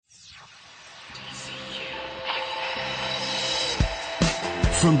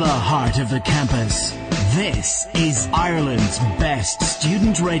from the heart of the campus. This is Ireland's best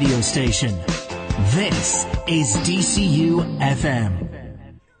student radio station. This is DCU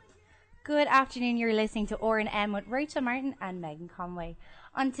FM. Good afternoon, you're listening to R&M with Rachel Martin and Megan Conway.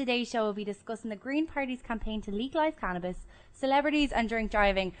 On today's show, we'll be discussing the Green Party's campaign to legalise cannabis, celebrities and drink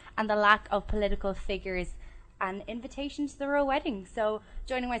driving, and the lack of political figures, and invitation to the royal wedding. So,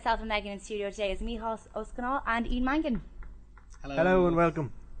 joining myself and Megan in studio today is Michal Oscanal and Ian Mangan. Hello and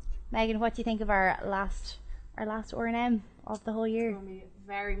welcome. Megan, what do you think of our last R&M of the whole year? It's going to be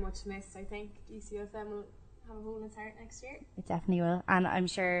very much missed, I think. DCFM will have a hole in its heart next year. It definitely will, and I'm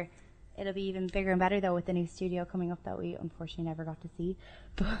sure it'll be even bigger and better though with the new studio coming up that we unfortunately never got to see.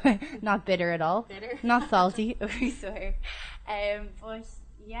 But not bitter at all. Bitter. Not salty, we swear. But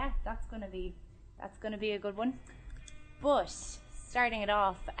yeah, that's gonna be a good one. But starting it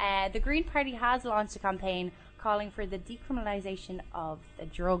off, the Green Party has launched a campaign calling for the decriminalisation of the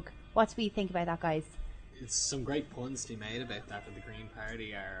drug. What do we think about that, guys? It's some great puns to be made about that the Green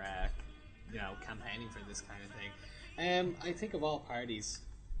Party are campaigning for this kind of thing. I think of all parties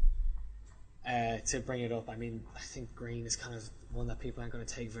to bring it up, I mean, I think Green is kind of one that people aren't going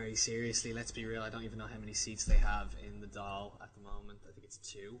to take very seriously. Let's be real, I don't even know how many seats they have in the Dáil at the moment. I think it's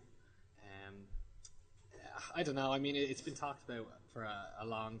 2. I don't know, I mean, it's been talked about for a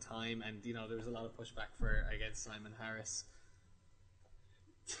long time, and you know, there was a lot of pushback against Simon Harris.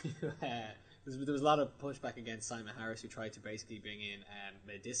 There was a lot of pushback against Simon Harris, who tried to basically bring in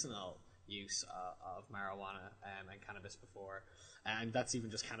medicinal use of marijuana and cannabis before, and that's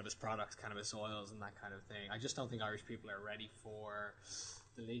even just cannabis products, cannabis oils and that kind of thing. I just don't think Irish people are ready for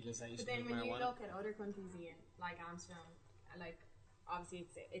the legalization of marijuana. But then when you look at other countries, Ian, like Amsterdam, like obviously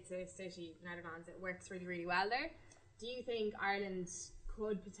it's a city, Netherlands, it works really, really well there. Do you think Ireland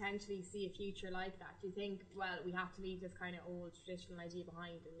could potentially see a future like that? Do you think, well, we have to leave this kind of old traditional idea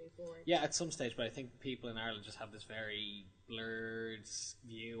behind and move forward? Yeah, at some stage, but I think people in Ireland just have this very blurred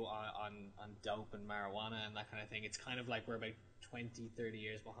view on dope and marijuana and that kind of thing. It's kind of like we're about 20, 30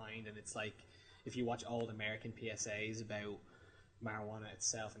 years behind, and it's like if you watch old American PSAs about marijuana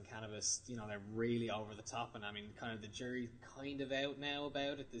itself and cannabis, you know, they're really over the top, and I mean, kind of the jury's kind of out now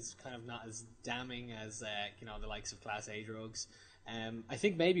about it. It's kind of not as damning as the likes of Class A drugs. I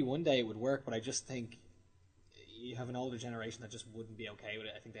think maybe one day it would work, but I just think you have an older generation that just wouldn't be okay with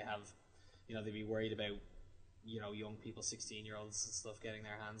it. I think they'd be worried about, young people, 16-year-olds and stuff, getting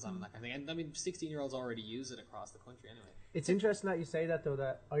their hands on that kind of thing. And I mean, 16-year-olds already use it across the country anyway. It's interesting that you say that, though,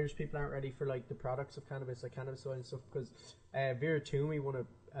 that Irish people aren't ready for like the products of cannabis, like cannabis oil and stuff, because Vera Toomey won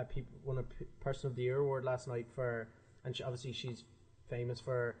a Person of the Year award last night and she's famous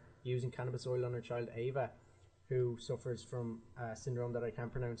for using cannabis oil on her child Ava, who suffers from a syndrome that I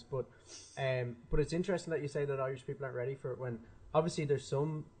can't pronounce. But it's interesting that you say that Irish people aren't ready for it, when obviously there's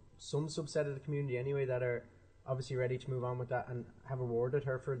some subset of the community anyway that are obviously ready to move on with that and have awarded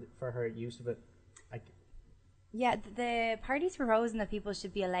her for her use of it. Yeah, the party's proposing that people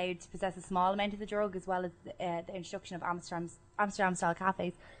should be allowed to possess a small amount of the drug, as well as the introduction of Amsterdam-style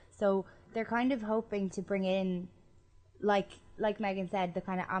cafes. So they're kind of hoping to bring in, like Megan said, the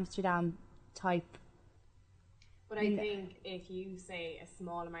kind of Amsterdam type. But I think if you say a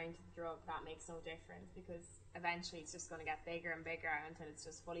small amount of drug, that makes no difference, because eventually it's just going to get bigger and bigger until it's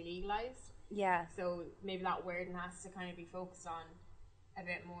just fully legalised. Yeah. So maybe that wording has to kind of be focused on a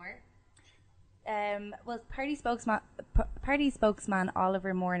bit more. Well, party spokesman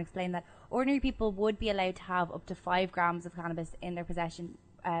Oliver Moran explained that ordinary people would be allowed to have up to 5 grams of cannabis in their possession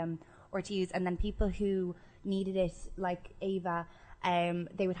or to use, and then people who needed it, like Ava,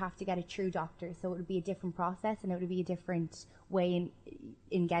 they would have to get it through doctors, so it would be a different process and it would be a different way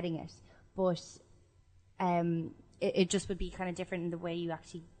in getting it. But it just would be kind of different in the way you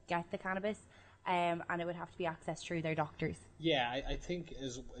actually get the cannabis, and it would have to be accessed through their doctors. Yeah, I think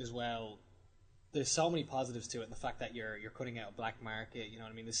as well, there's so many positives to it. The fact that you're cutting out a black market, you know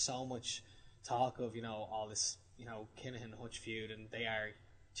what I mean? There's so much talk of, all this, Kinahan Hutch feud, and they are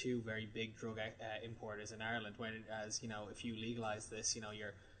 2 very big drug importers in Ireland. Whereas, if you legalise this,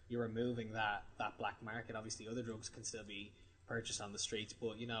 you're removing that black market. Obviously, other drugs can still be purchased on the streets,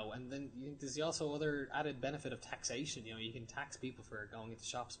 but and then there's also other added benefit of taxation. You can tax people for going into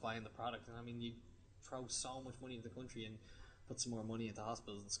shops, buying the product, and I mean, you throw so much money into the country and put some more money into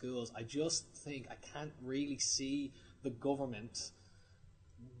hospitals and schools. I just think I can't really see the government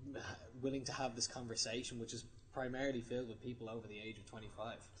willing to have this conversation, which is primarily filled with people over the age of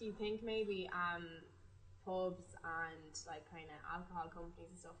 25. Do you think maybe pubs and like kind of alcohol companies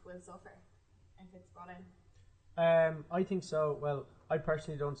and stuff will suffer if it's brought in? I think so. Well, I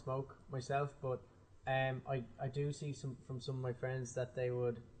personally don't smoke myself, but I do see some of my friends that they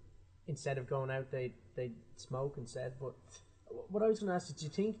would, instead of going out, they'd smoke instead. But what I was going to ask is, do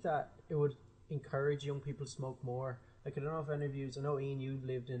you think that it would encourage young people to smoke more? Like, I don't know if any of you, I know Ian, you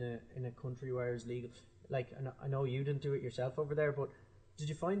lived in a country where it's legal. Like, I know you didn't do it yourself over there, but did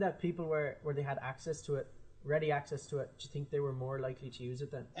you find that people where they had access to it, ready access to it, do you think they were more likely to use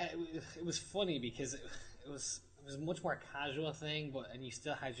it then? It was funny because it was a much more casual thing, and you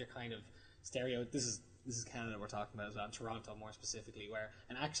still had your kind of stereo. This is Canada we're talking about as well, Toronto more specifically,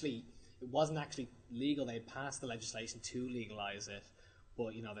 and actually it wasn't actually legal. They had passed the legislation to legalize it,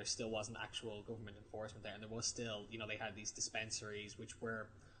 but there still wasn't actual government enforcement there, and there was still they had these dispensaries which were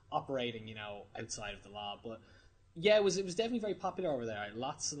operating outside of the law. But yeah, it was definitely very popular over there.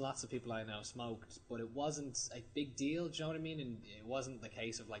 Lots and lots of people I know smoked, but it wasn't a big deal. Do you know what I mean? And it wasn't the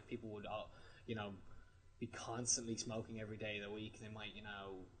case of like people would be constantly smoking every day of the week. They might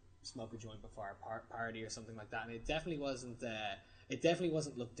smoke a joint before a party or something like that, and it definitely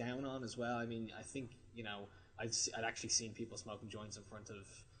wasn't looked down on as well. I mean, I think I'd actually seen people smoking joints in front of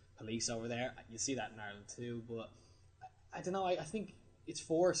police over there. You see that in Ireland too, but I don't know. I think it's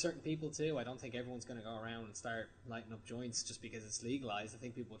for certain people too. I don't think everyone's going to go around and start lighting up joints just because it's legalized. I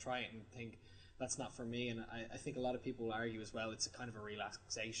think people will try it and think that's not for me, and I think a lot of people will argue as well it's a kind of a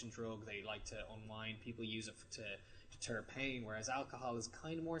relaxation drug. They like to unwind. People use it to deter pain, whereas alcohol is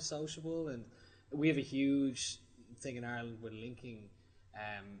kind of more sociable, and we have a huge thing in Ireland with linking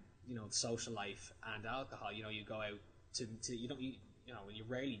social life and alcohol. You go out to you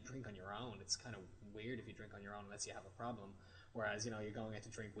rarely drink on your own. It's kind of weird if you drink on your own unless you have a problem, whereas you're going out to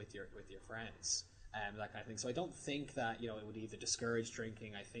drink with your friends, that kind of thing. So I don't think that it would either discourage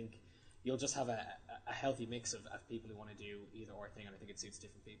drinking. I think you'll just have a healthy mix of people who want to do either or thing, and I think it suits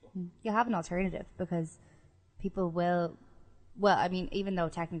different people. You'll have an alternative because people will. Well, I mean, even though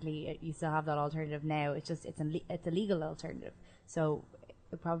technically you still have that alternative now, it's a legal alternative. So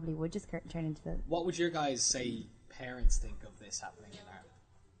it probably would just turn into the. What would your guys say parents think of this happening in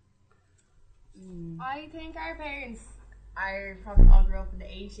Ireland? I think our parents are probably all grew up in the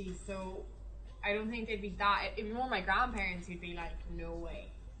 80s, so I don't think they'd be that. It'd be more my grandparents who'd be like, no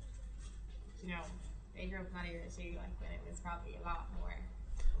way. They grew up in that era too, like when it was probably a lot more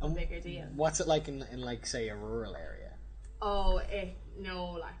a bigger deal. What's it like in like say a rural area? Oh, it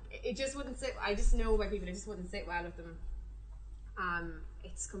just wouldn't sit. I just know about people, it just wouldn't sit well with them.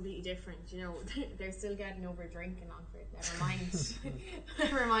 It's completely different, they're still getting over drinking on for it.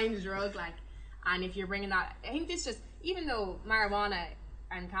 Never mind a drug, like. And if you're bringing that, I think this just, even though marijuana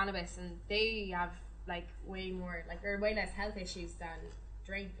and cannabis, and they have like way more, like there are way less health issues than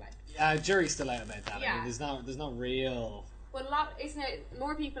drink, like. Jury's still out about that. Yeah. I mean, there's no real. But isn't it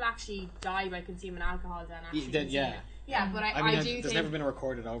more people actually die by consuming alcohol than actually yeah. Yeah, but I do think there's never been a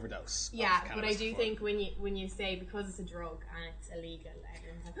recorded overdose. Yeah, but I do think when you say because it's a drug and it's illegal,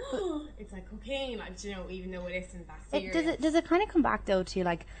 everyone's like, oh, it's like cocaine, like even though it isn't that serious. Does it kind of come back though to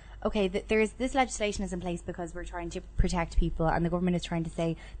like, okay, there's this legislation is in place because we're trying to protect people, and the government is trying to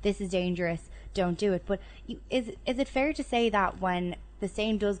say this is dangerous, don't do it. But is it fair to say that when the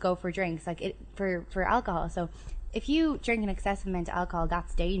same does go for drinks, like for alcohol? So if you drink an excessive amount of alcohol,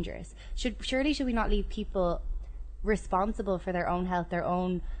 that's dangerous. Should we not leave people responsible for their own health, their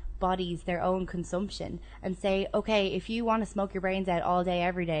own bodies, their own consumption, and say, okay, if you want to smoke your brains out all day,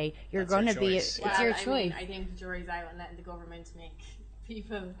 every day, you're going to be. It's your choice. I think the jury's out on letting the government make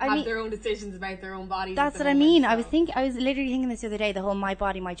people have their own decisions about their own bodies. That's what I mean. So. I was literally thinking this the other day, the whole my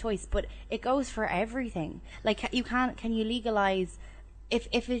body, my choice, but it goes for everything. Like can you legalize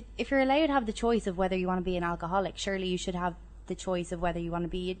if you're allowed to have the choice of whether you want to be an alcoholic, surely you should have the choice of whether you want to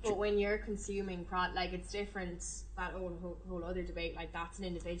be. But when you're consuming like it's different. That whole other debate, like that's an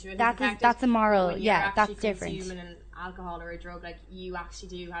individual. That's a moral. Yeah, that's different. Consuming an alcohol or a drug, like you actually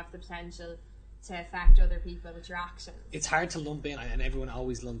do have the potential to affect other people with your actions. It's hard to lump in, and everyone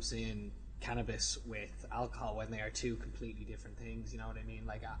always lumps in cannabis with alcohol when they are two completely different things. You know what I mean?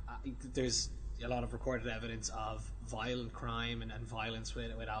 Like there's a lot of recorded evidence of violent crime and violence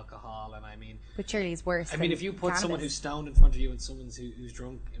with alcohol, and I mean, but surely it's worse. I mean, if you put cannabis. Someone who's stoned in front of you and someone who's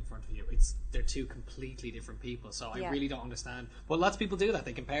drunk in front of you, they're two completely different people. So I really don't understand. Well, lots of people do that.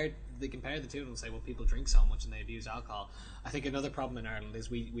 They compare the two of them and say, well, people drink so much and they abuse alcohol. I think another problem in Ireland is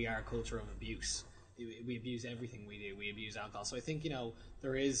we are a culture of abuse. We abuse everything we do. We abuse alcohol. So I think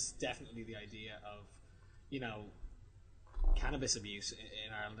there is definitely the idea of cannabis abuse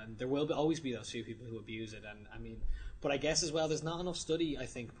in Ireland, and there will always be those few people who abuse it. And I mean, but I guess as well, there's not enough study, I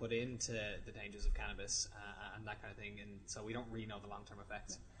think, put into the dangers of cannabis and that kind of thing, and so we don't really know the long-term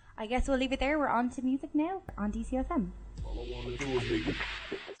effects. I guess we'll leave it there. We're on to music now on DCFM.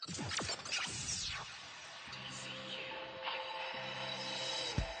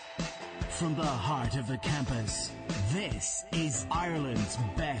 from the heart of the campus, this is Ireland's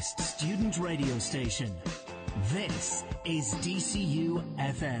best student radio station. This is DCU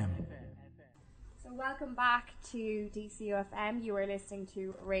FM. So welcome back to DCU FM. You are listening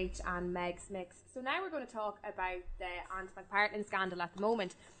to Rach and Meg's Mix. So now we're going to talk about the Ant McPartlin scandal at the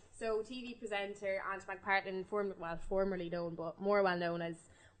moment. So TV presenter Ant McPartlin, formerly known but more well known as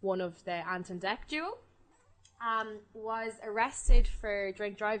one of the Ant and Dec duo, was arrested for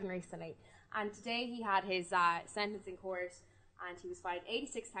drink driving recently. And today he had his sentence in court, and he was fined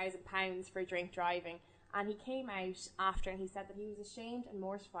 £86,000 for drink driving. And he came out after and he said that he was ashamed and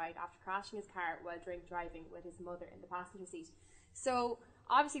mortified after crashing his car while drink driving with his mother in the passenger seat. So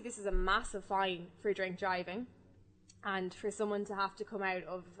obviously this is a massive fine for drink driving, and for someone to have to come out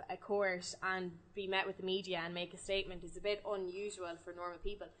of a court and be met with the media and make a statement is a bit unusual for normal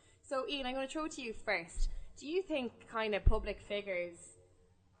people. So Ian, I'm going to throw it to you first. Do you think kind of public figures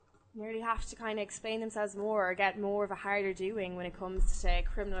nearly have to kind of explain themselves more or get more of a harder doing when it comes to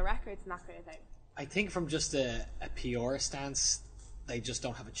criminal records and that kind of thing? I think from just a PR stance, they just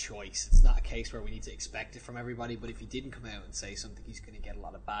don't have a choice. It's not a case where we need to expect it from everybody, but if he didn't come out and say something, he's going to get a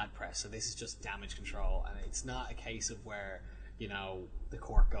lot of bad press. So this is just damage control, and it's not a case of where, you know, the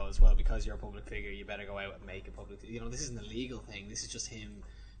court goes, well, because you're a public figure, you better go out and make a public... You know, this isn't a legal thing. This is just him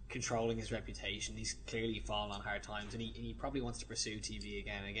controlling his reputation. He's clearly fallen on hard times, and he probably wants to pursue TV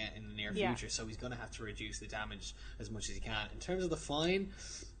again in the near future, so he's going to have to reduce the damage as much as he can. In terms of the fine,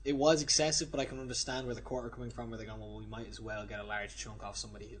 it was excessive, but I can understand where the court are coming from, where they're going, well, we might as well get a large chunk off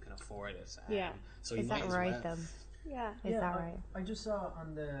somebody who can afford it. So is that right, then? Yeah. Is that right? I just saw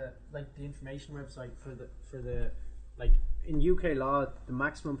on the information website for the in UK law, the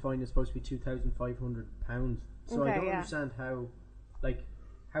maximum fine is supposed to be £2,500. So I don't understand how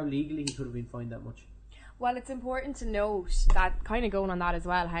legally he could have been fined that much. Well, it's important to note that, kind of going on that as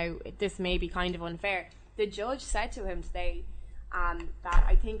well, how this may be kind of unfair. The judge said to him today that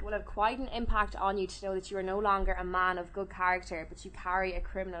I think it will have quite an impact on you to know that you are no longer a man of good character, but you carry a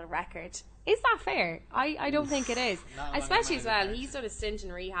criminal record. Is that fair? I don't think it is. Especially as well, he's done a stint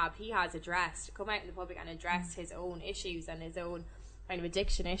in rehab. He has come out in the public and addressed his own issues and his own kind of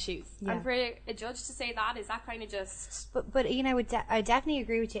addiction issues. Yeah. And for a judge to say that, is that kind of just... But Ian, I definitely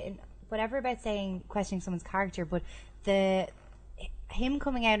agree with you in whatever about questioning someone's character, but him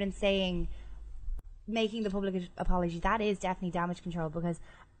coming out and saying, making the public apology, that is definitely damage control, because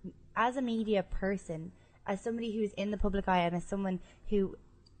as a media person, as somebody who's in the public eye, and as someone who...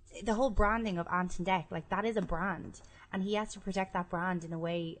 The whole branding of Ant and Dec, that is a brand, and he has to protect that brand in a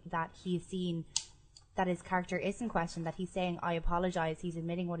way that he's seen that his character isn't questioned, that he's saying, I apologise, he's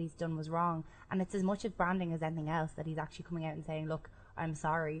admitting what he's done was wrong, and it's as much of branding as anything else, that he's actually coming out and saying, look, I'm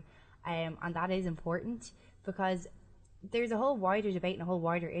sorry, and that is important, because there's a whole wider debate and a whole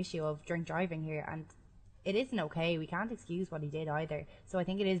wider issue of drink driving here, and it isn't okay. We can't excuse what he did either. So I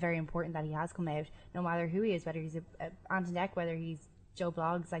think it is very important that he has come out, no matter who he is, whether he's Ant and Dec, whether he's Joe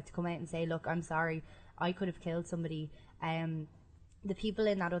Bloggs, to come out and say, look, I'm sorry, I could have killed somebody. The people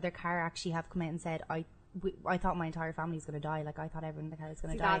in that other car actually have come out and said, I thought my entire family was going to die. I thought everyone in the car was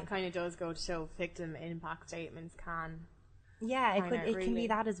going to die. That kind of does go to show victim impact statements can... Yeah, it can be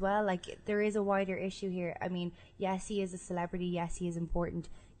that as well. There is a wider issue here. I mean, yes, he is a celebrity. Yes, he is important.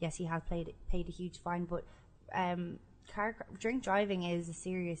 Yes, he has paid a huge fine. But drink driving is a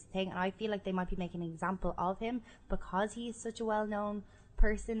serious thing, and I feel like they might be making an example of him because he is such a well-known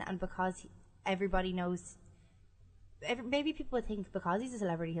person, and because everybody knows. Maybe people would think because he's a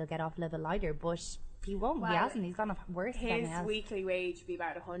celebrity he'll get off a little bit lighter, but he won't. Well, he hasn't. He's gone off worse. His weekly wage would be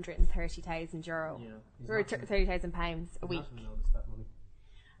about €130,000, or £30,000 a week. That money.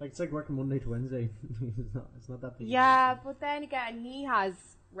 It's like working Monday to Wednesday. it's not that big. Yeah, but then again, he has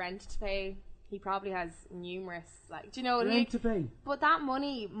rent to pay. He probably has numerous, do you know what I mean? To pay. But that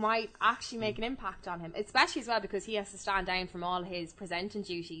money might actually make an impact on him, especially as well because he has to stand down from all his presenting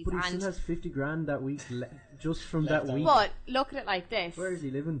duties. But he still has 50 grand that week, just from that week. But look at it like this. Where is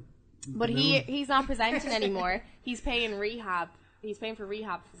he living? But he's not presenting anymore. He's paying rehab. He's paying for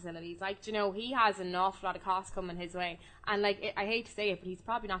rehab facilities. He has an awful lot of costs coming his way. And I hate to say it, but he's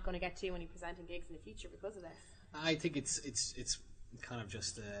probably not going to get too many presenting gigs in the future because of this. I think it's kind of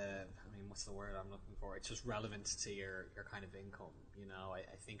just what's the word I'm looking for? It's just relevant to your kind of income. I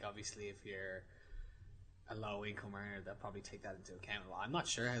think obviously if you're a low income earner, they'll probably take that into account. Well, I'm not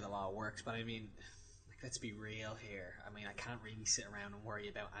sure how the law works, but let's be real here. I can't really sit around and worry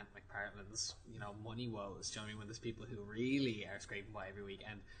about Ant McPartlin's, money woes. Do you know what I mean? When there's people who really are scraping by every week,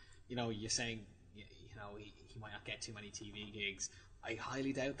 and you're saying, he might not get too many TV gigs. I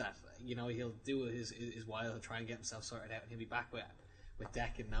highly doubt that. He'll do his while, he'll try and get himself sorted out, and he'll be back with with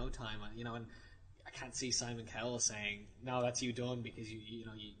deck in no time, and and I can't see Simon Cowell saying, "No, that's you done," because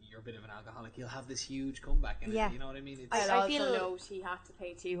you're a bit of an alcoholic. He'll have this huge comeback, and you know what I mean. I'll also note he had to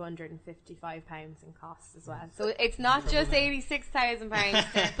pay £255 in costs as well, so it's not just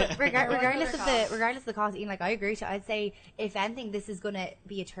 £86,000. regardless of the cost, Ian, like I agree with you. I'd say if anything, this is going to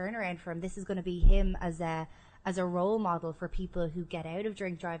be a turnaround for him. This is going to be him as a role model for people who get out of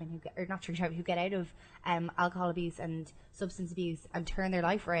drink driving, who get out of alcohol abuse and substance abuse and turn their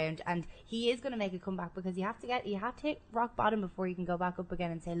life around. And he is going to make a comeback, because you have to hit rock bottom before you can go back up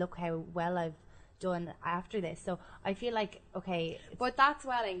again and say, look how well I've done after this. So I feel like, okay, but that's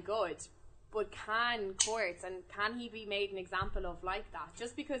well and good. But can courts, and can he be made an example of like that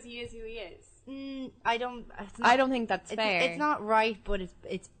just because he is who he is? I don't think that's fair. It's not right, but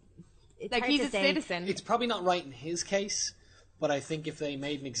it's like he's a citizen. It's probably not right in his case, but I think if they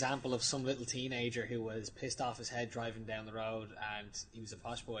made an example of some little teenager who was pissed off his head driving down the road and he was a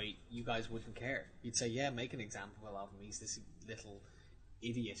posh boy, you guys wouldn't care. You'd say, yeah, make an example of him. He's this little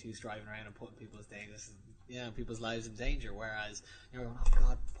idiot who's driving around and putting people's lives in danger. Whereas you're going, oh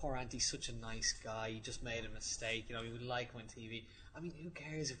God, poor Auntie's such a nice guy. He just made a mistake. We would like him on TV. I mean, who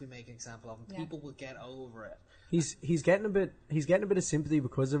cares if we make an example of him? People will get over it. He's getting a bit of sympathy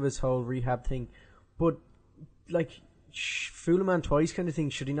because of his whole rehab thing, but like fool a man twice kind of thing.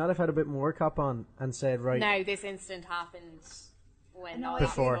 Should he not have had a bit more cop on and said, right? No, this incident happened when all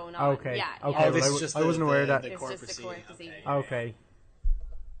before. Going on. Okay, yeah. Okay. Oh, Well, I wasn't aware of that. It's just the court proceeding. Okay.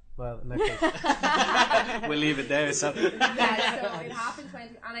 Well, in that case, we'll leave it there. So so it happened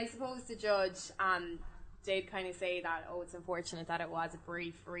and I suppose the judge did kind of say that, it's unfortunate that it was a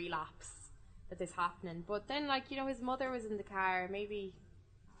brief relapse that this happening, but then his mother was in the car. Maybe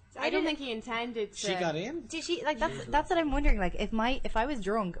I don't think he intended to. She got in. Did she? Like that's what I'm wondering. Like if I was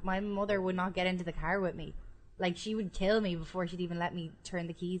drunk, my mother would not get into the car with me. Like she would kill me before she'd even let me turn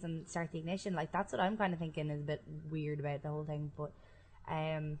the keys and start the ignition. Like that's what I'm kind of thinking is a bit weird about the whole thing. But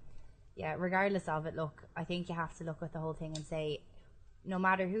yeah, regardless of it, look, I think you have to look at the whole thing and say, no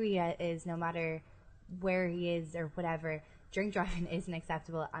matter who he is, no matter where he is or whatever, drink driving isn't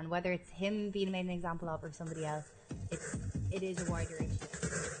acceptable, and whether it's him being made an example of or somebody else, it is a wider issue.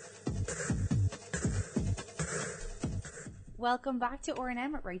 Welcome back to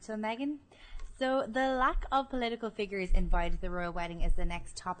R&M with Rachel and Megan. So the lack of political figures invited to the royal wedding is the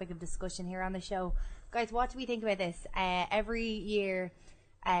next topic of discussion here on the show. Guys, what do we think about this? Every year,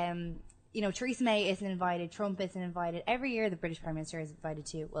 Theresa May isn't invited, Trump isn't invited. Every year the British Prime Minister is invited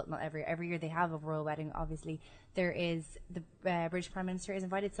too. Well, not every year they have a royal wedding, obviously. There is, the British Prime Minister is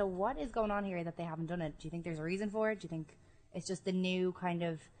invited. So what is going on here that they haven't done it? Do you think there's a reason for it? Do you think it's just the new kind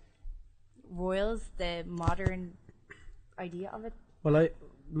of royals, the modern idea of it? Well, I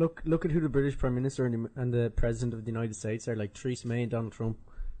look at who the British Prime Minister and the President of the United States are, like Theresa May and Donald Trump.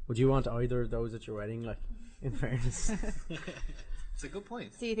 Would you want either of those at your wedding, like, in fairness? It's a good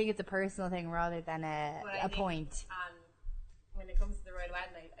point. So you think it's a personal thing rather than a point? When it comes to the royal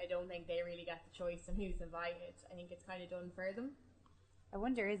wedding night, I don't think they really get the choice on who's invited. I think it's kind of done for them. I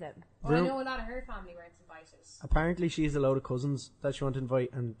wonder, is it? Well, I know a lot of her family weren't invited. Apparently she has a load of cousins that she wanted to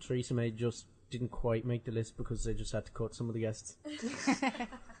invite, and Theresa May just didn't quite make the list because they just had to cut some of the guests.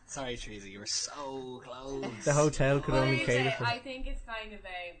 Sorry, Theresa, you were so close. The hotel could only cater for. I think it's kind of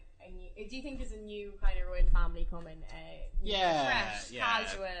a new. Do you think there's a new kind of royal family coming? Fresh,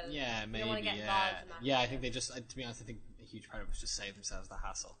 casual. Yeah, maybe. You don't want to get involved in that. Yeah, I think they just. To be honest, I think a huge part of it was just save themselves the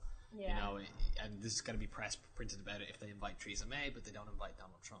hassle. Yeah. And this is going to be press printed about it if they invite Theresa May, but they don't invite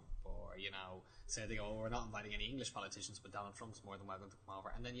Donald Trump, or say they go, we're not inviting any English politicians, but Donald Trump's more than welcome to come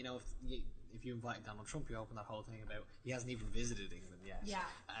over. And then if you invite Donald Trump, you open that whole thing about he hasn't even visited England yet. Yeah.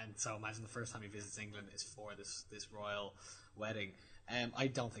 And so imagine the first time he visits England is for this royal wedding. I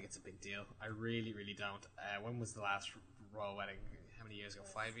don't think it's a big deal. I really, really don't. When was the last royal wedding? How many years ago?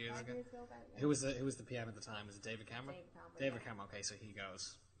 5 years ago. Who was the PM at the time? Was it David Cameron? David Cameron. Okay, so he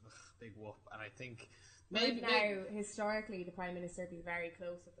goes. Big whoop, and I think maybe historically the Prime Minister would be very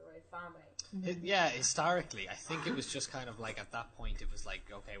close with the royal family. Yeah, historically, I think it was just kind of like at that point it was like,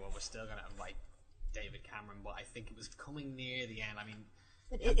 okay, well, we're still going to invite David Cameron, but I think it was coming near the end. I mean,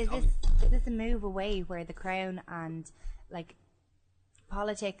 is this a move away where the Crown and like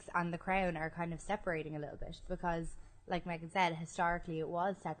politics and the Crown are kind of separating a little bit? Because, like Megan said, historically it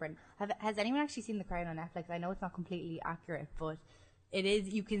was separate. Has anyone actually seen The Crown on Netflix? I know it's not completely accurate, but it is.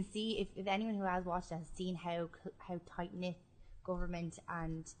 You can see if anyone who has watched it has seen how tight knit government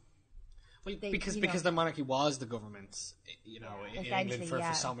and because the monarchy was the government, in England for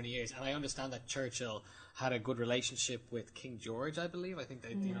so many years, and I understand that Churchill had a good relationship with King George. I believe. I think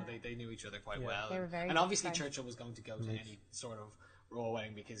they they knew each other quite well, They were very and obviously friends. Churchill was going to go to any sort of royal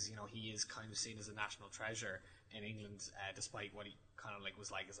wedding because he is kind of seen as a national treasure in England, despite what he kind of was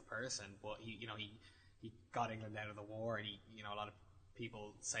like as a person. But he got England out of the war, and a lot of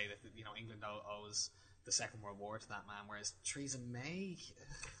people say that England owes the Second World War to that man, whereas Theresa May,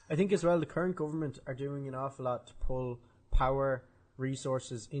 I think as well the current government are doing an awful lot to pull power,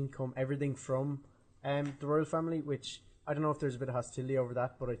 resources, income, everything from the royal family, which I don't know if there's a bit of hostility over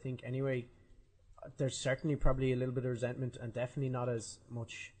that, but I think anyway there's certainly probably a little bit of resentment and definitely not as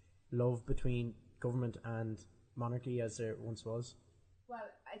much love between government and monarchy as there once was. Well,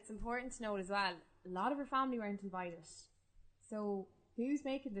 it's important to note as well, a lot of her family weren't invited. So who's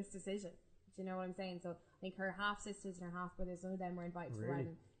making this decision? Do you know what I'm saying? So I think her half-sisters and her half-brothers, none of them were invited to the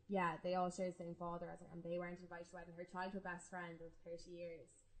wedding. Yeah, they all share the same father as her, and they weren't invited to the wedding. Her childhood best friend of 30 years,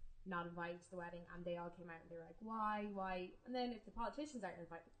 not invited to the wedding, and they all came out and they were like, why? And then if the politicians aren't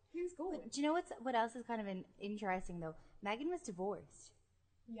invited, who's going? But do you know what else is kind of interesting though? Meghan was divorced.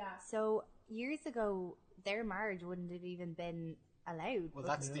 Yeah. So years ago, their marriage wouldn't have even been allowed. well,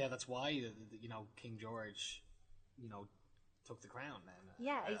 that's why King George, took the crown then.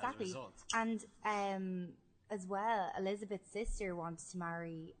 Yeah, as a exactly. result. And as well, Elizabeth's sister wanted to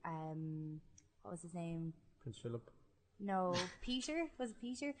marry what was his name? Prince Philip. No, Peter. Was it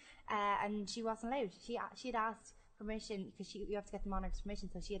Peter? And she wasn't allowed. She had asked permission because you have to get the monarch's permission.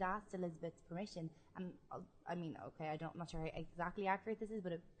 So she had asked Elizabeth's permission. And I mean, okay, I'm not sure how exactly accurate this is,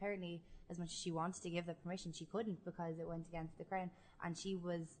 but apparently, as much as she wanted to give the permission, she couldn't because it went against the crown, and she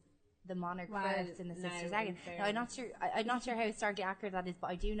was the monarch first and the sister second. Now, I'm not sure. I'm not sure how historically accurate that is, but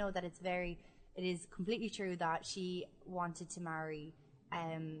I do know that it is completely true that she wanted to marry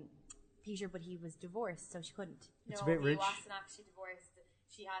Peter, but he was divorced, so she couldn't. It's a bit rich. He wasn't actually divorced.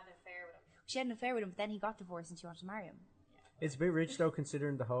 She had an affair with him. She had an affair with him, but then he got divorced and she wanted to marry him. It's a bit rich though,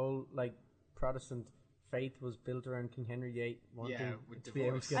 considering the whole Protestant faith was built around King Henry VIII wanting with to be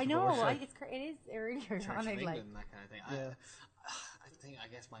able to get I know. divorced. It is really Church of ironic. England, that kind of thing. Yeah. I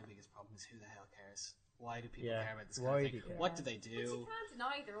guess my biggest problem is who the hell cares? Why do people Yeah. care about this Why kind do of you thing? care? What do they But you do? can't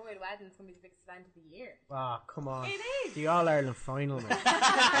deny the royal wedding's going to be the biggest event of the year. Ah, come on. It is. The All Ireland final, man.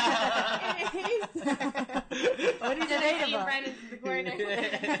 It is. What is Ian it? Brennan's in the corner.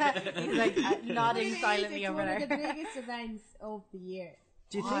 He's like nodding silently It's over one of the there. biggest events of the year.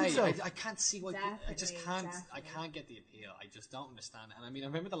 Do you Why? think so? I can't see what. I just Definitely, can't. I definitely. can't get the appeal. I just don't understand it. And I mean, I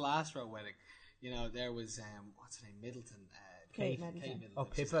remember the last royal wedding. There was what's her name, Middleton. Kate Middleton. Middleton. Oh,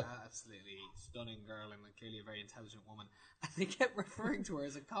 She's Pippa. an absolutely stunning girl and clearly a very intelligent woman. And they kept referring to her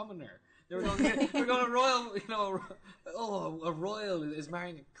as a commoner. They were going, a royal, a royal is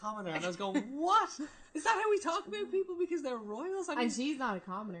marrying a commoner. And I was going, what? Is that how we talk about people because they're royals? I mean, And she's not a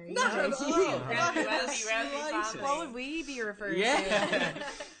commoner. You not know, at she's all. a Not very the wealthy family. slightest. What would we be referring to? Yeah.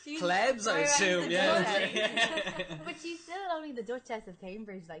 Plebs, I assume. Yeah. But she's still only the Duchess of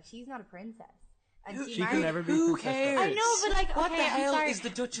Cambridge. Like, she's not a princess. And She can married- never be Who princess. cares? I know, but like, What okay, the I'm hell sorry. is the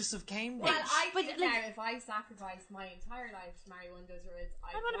Duchess of Cambridge? Well, I But, think like- now if I sacrificed my entire life to marry one of those royals,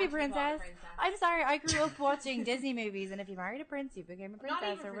 I want to be a princess. I'm sorry, I grew up watching Disney movies, and if you married a prince, you became a Not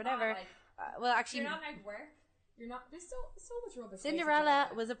princess even or for whatever. that, like, Well, actually, You're not allowed to work. You're not. There's so much rubbish. Cinderella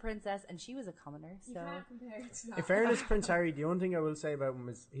was a princess, and she was a commoner. You So can't compare it to that. In fairness, Prince Harry, the only thing I will say about him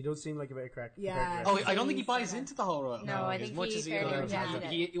is he does seem like a bit of crack. Yeah. Oh, I don't think he buys into the whole royal No, family I as think much he as the fairly other rejected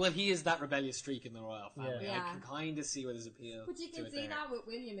it. he is that rebellious streak in the royal family. Yeah. Yeah. I can kind of see what his appeal. But you to can it see there. that with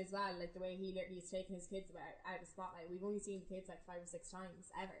William as well, like the way he literally is taking his kids out of the spotlight. We've only seen the kids like 5 or 6 times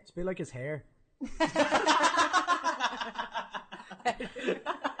ever. It's a bit like his hair.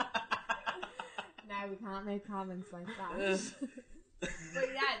 Now we can't make comments like that. But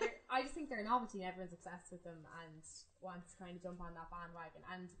yeah, I just think they're a novelty and everyone's obsessed with them and wants to kind of jump on that bandwagon.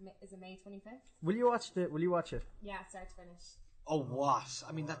 And is it May 25th? Will you watch it? Yeah, start to finish. Oh, what?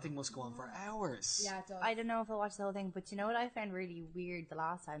 I mean, that thing must go on for hours. Yeah, it does. I don't know if I'll watch the whole thing, but you know what I found really weird the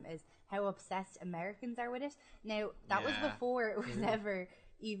last time is how obsessed Americans are with it. Now, that was Yeah. before it was ever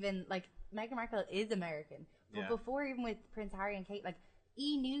even, like, Meghan Markle is American. But Yeah. before even with Prince Harry and Kate, like,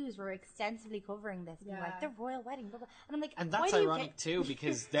 E-News were extensively covering this. Being Yeah. like, the royal wedding, blah, blah. And I'm like, And why that's do you ironic too,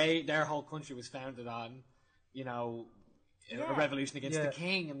 because their whole country was founded on, a Yeah. revolution against Yeah. the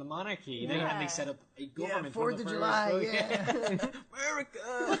king and the monarchy. Yeah. And they set up a government. Fourth from of the July, first- yeah. America.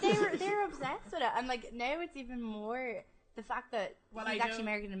 But they're obsessed with it. And, like, now it's even more the fact that he's actually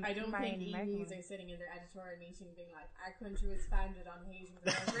American and I don't marrying think an American E-News woman. are sitting in their editorial meeting being like, our country was founded on hating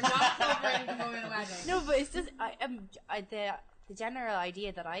the royals. We're not covering the royal wedding. No, but it's just the general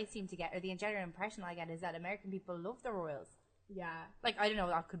idea that I seem to get, or the general impression I get, is that American people love the royals. Yeah. Like, I don't know,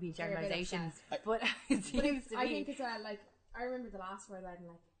 that could be They're a bit generalization, obsessed. but it seems to I be. think as well, like, I remember the last royal wedding,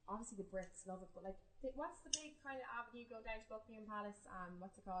 like, obviously the Brits love it, but like, what's the big kind of avenue go down to Buckingham Palace?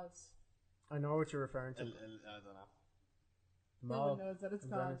 What's it called? I know what you're referring to. I don't know. No Mall one knows what it's in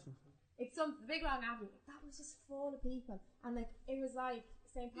called. Bennington. It's the big long avenue. That was just full of people, and like it was like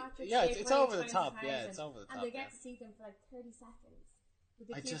St. Patrick's Yeah, Day. it's parade over the top. 20,000, Yeah, it's over the top. and they get yeah. to see them for like 30 seconds. But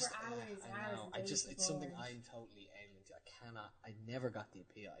they I queue just, for hours and I hours. know. and days It's something before. I'm totally alien to. I never got the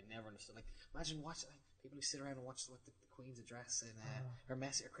appeal. I never understood. Like, imagine watching people who sit around and watch the Queen's address and her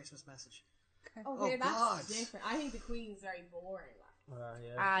Christmas message. Oh, here, God. that's different. I think the Queen's very boring. Like.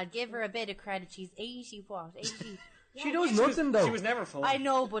 Yeah. Give her a bit of credit. She's 80 what? 80. She does nothing though. She was never fun. I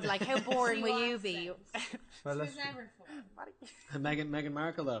know, but like, how boring She will was you be? Well, She let's- was never fun. Meghan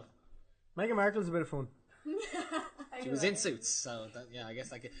Markle though. Meghan Markle's a bit of fun. She was in Suits, so yeah, I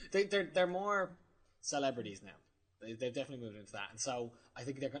guess like they're more celebrities now. They've definitely moved into that, and so I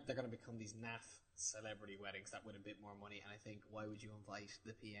think they're going to become these naff celebrity weddings that with a bit more money. And I think, why would you invite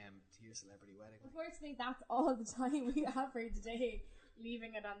the PM to your celebrity wedding? Unfortunately, that's all the time we have for today.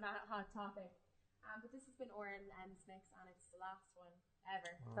 Leaving it on that hot topic. But this has been Oren and Smix, and it's the last one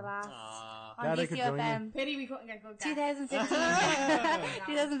ever. The last Aww. on Glad I could join you. DCFM Pity we couldn't get good guests. 2015,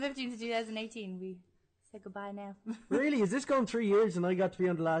 2015 to 2018. We say goodbye now. Really? Is this going 3 years and I got to be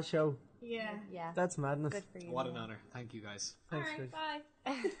on the last show? Yeah. Yeah, That's madness. good for you. What an honor! Thank you guys. Thanks, All right, guys.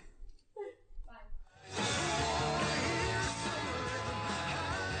 bye. Bye.